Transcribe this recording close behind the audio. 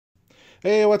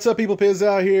Hey, what's up, people? Piz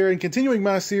out here, and continuing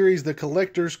my series, The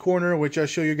Collector's Corner, which I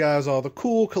show you guys all the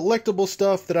cool collectible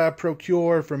stuff that I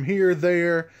procure from here,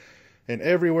 there, and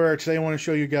everywhere. Today I want to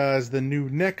show you guys the new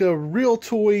NECA Real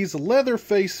Toys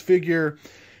Leatherface figure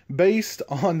based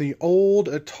on the old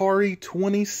Atari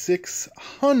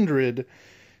 2600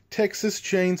 Texas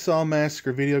Chainsaw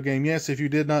Massacre video game. Yes, if you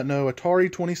did not know,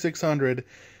 Atari 2600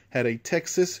 had a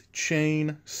Texas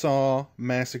Chainsaw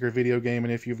Massacre video game,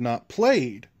 and if you've not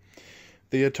played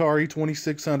the Atari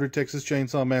 2600 Texas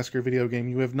Chainsaw Massacre video game,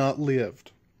 you have not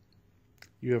lived.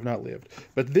 You have not lived.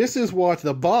 But this is what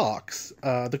the box,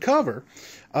 the cover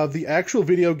of the actual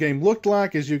video game looked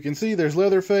like. As you can see, there's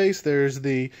Leatherface, there's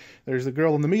the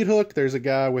girl in the meat hook, there's a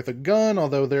guy with a gun,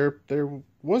 although there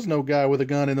was no guy with a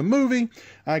gun in the movie.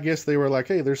 I guess they were like,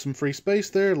 hey, there's some free space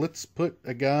there, let's put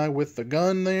a guy with a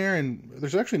gun there, and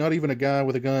there's actually not even a guy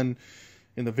with a gun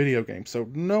in the video game, so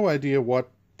no idea what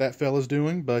that fella's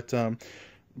doing, but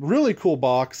really cool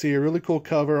box here, really cool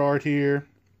cover art here.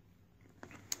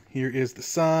 Here is the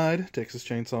side, Texas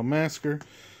Chainsaw Massacre,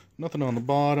 nothing on the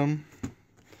bottom.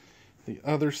 The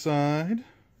other side,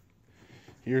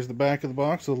 here's the back of the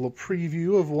box, a little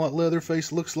preview of what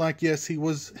Leatherface looks like. Yes, he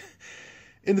was,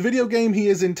 in the video game, he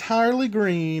is entirely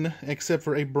green, except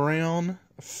for a brown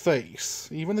face.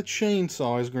 Even the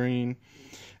chainsaw is green.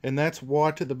 And that's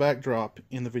what the backdrop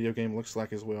in the video game looks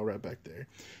like as well, right back there.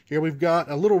 Here we've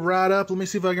got a little write-up. Let me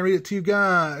see if I can read it to you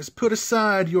guys. Put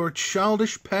aside your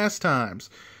childish pastimes.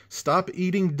 Stop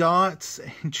eating dots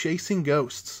and chasing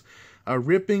ghosts. A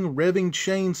ripping, revving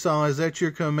chainsaw is at your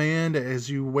command as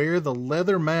you wear the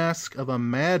leather mask of a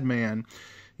madman.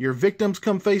 Your victims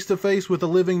come face to face with a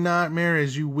living nightmare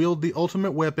as you wield the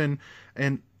ultimate weapon,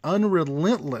 an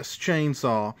unrelentless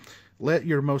chainsaw. Let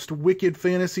your most wicked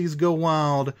fantasies go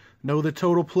wild. Know the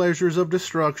total pleasures of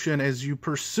destruction as you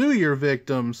pursue your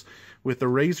victims with the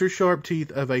razor-sharp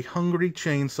teeth of a hungry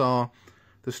chainsaw.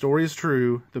 The story is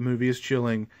true. The movie is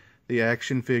chilling. The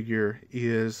action figure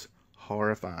is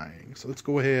horrifying. So let's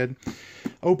go ahead,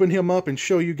 open him up, and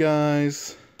show you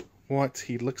guys what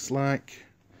he looks like.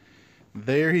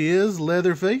 There he is,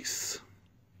 Leatherface.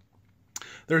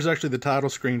 There's actually the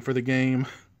title screen for the game,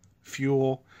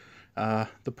 Fuel.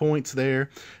 The points there.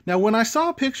 Now, when I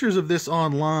saw pictures of this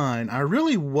online, I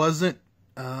really wasn't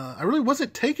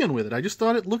taken with it. I just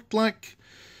thought it looked like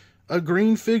a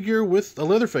green figure with a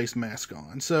Leatherface mask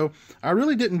on. So I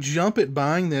really didn't jump at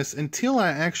buying this until I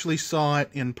actually saw it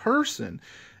in person,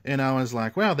 and I was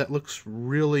like, wow, that looks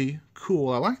really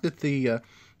cool. I like that the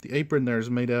apron there is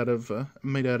made out of a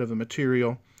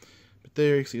material. But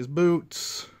there you see his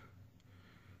boots,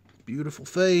 beautiful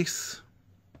face.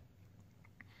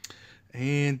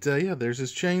 And yeah, there's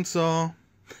his chainsaw.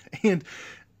 And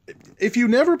if you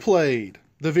never played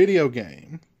the video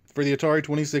game for the Atari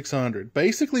 2600,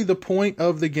 basically the point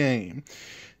of the game,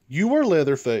 you are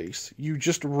Leatherface. You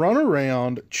just run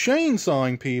around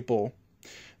chainsawing people.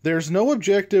 There's no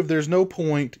objective, there's no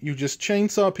point. You just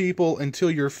chainsaw people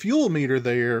until your fuel meter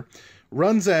there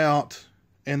runs out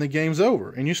and the game's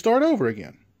over. And you start over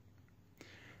again.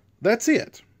 That's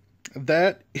it.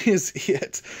 That is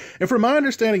it. And from my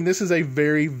understanding, this is a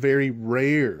very, very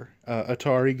rare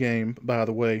Atari game, by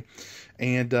the way.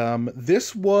 And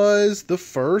this was the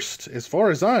first, as far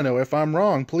as I know. If I'm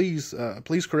wrong, please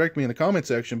correct me in the comment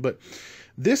section. But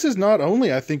this is not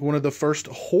only, I think, one of the first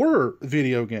horror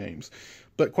video games,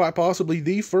 but quite possibly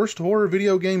the first horror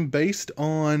video game based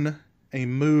on a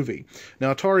movie.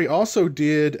 Now, Atari also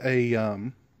did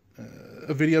a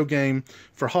video game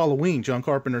for Halloween, John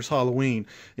Carpenter's Halloween,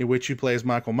 in which you play as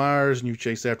Michael Myers and you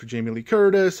chase after Jamie Lee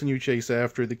Curtis and you chase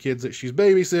after the kids that she's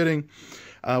babysitting,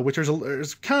 which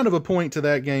there's kind of a point to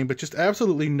that game, but just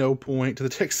absolutely no point to the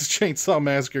Texas Chainsaw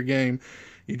Massacre game.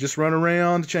 You just run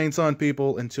around chainsawing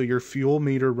people until your fuel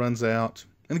meter runs out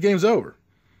and the game's over.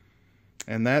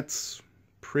 And that's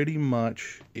pretty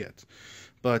much it.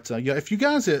 But yeah, if you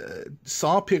guys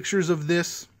saw pictures of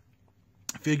this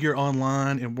figure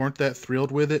online and weren't that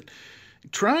thrilled with it,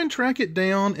 try and track it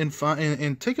down and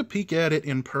take a peek at it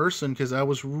in person, because I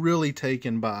was really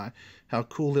taken by how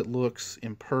cool it looks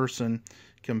in person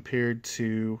compared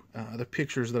to the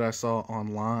pictures that I saw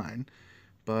online.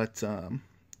 But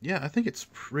yeah, I think it's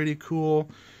pretty cool.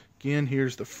 Again,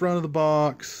 here's the front of the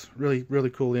box, really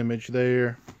cool image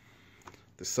there.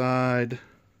 The side,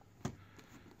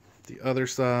 the other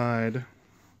side,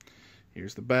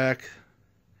 here's the back.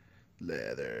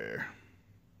 Leather.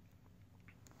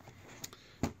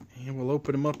 And we'll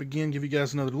open him up again, give you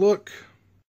guys another look.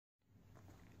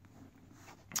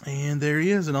 And there he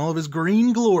is in all of his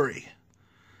green glory.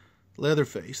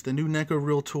 Leatherface, the new NECA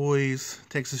Real Toys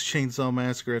Texas Chainsaw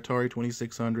Massacre Atari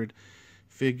 2600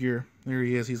 figure. There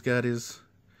he is. He's got his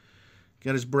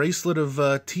bracelet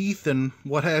of teeth and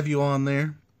what have you on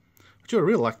there. But I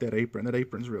really like that apron. That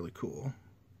apron's really cool.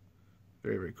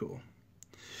 Very, very cool.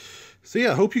 So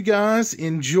yeah, I hope you guys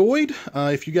enjoyed.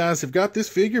 If you guys have got this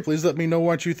figure, please let me know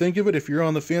what you think of it. If you're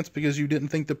on the fence because you didn't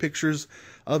think the pictures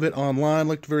of it online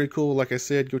looked very cool, like I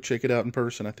said, go check it out in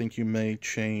person. I think you may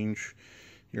change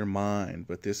your mind.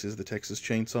 But this is the Texas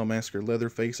Chainsaw Massacre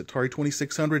Leatherface Atari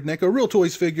 2600 NECA Real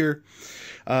Toys figure.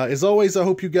 As always, I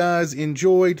hope you guys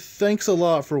enjoyed. Thanks a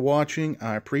lot for watching.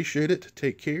 I appreciate it.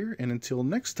 Take care, and until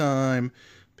next time,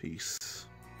 peace.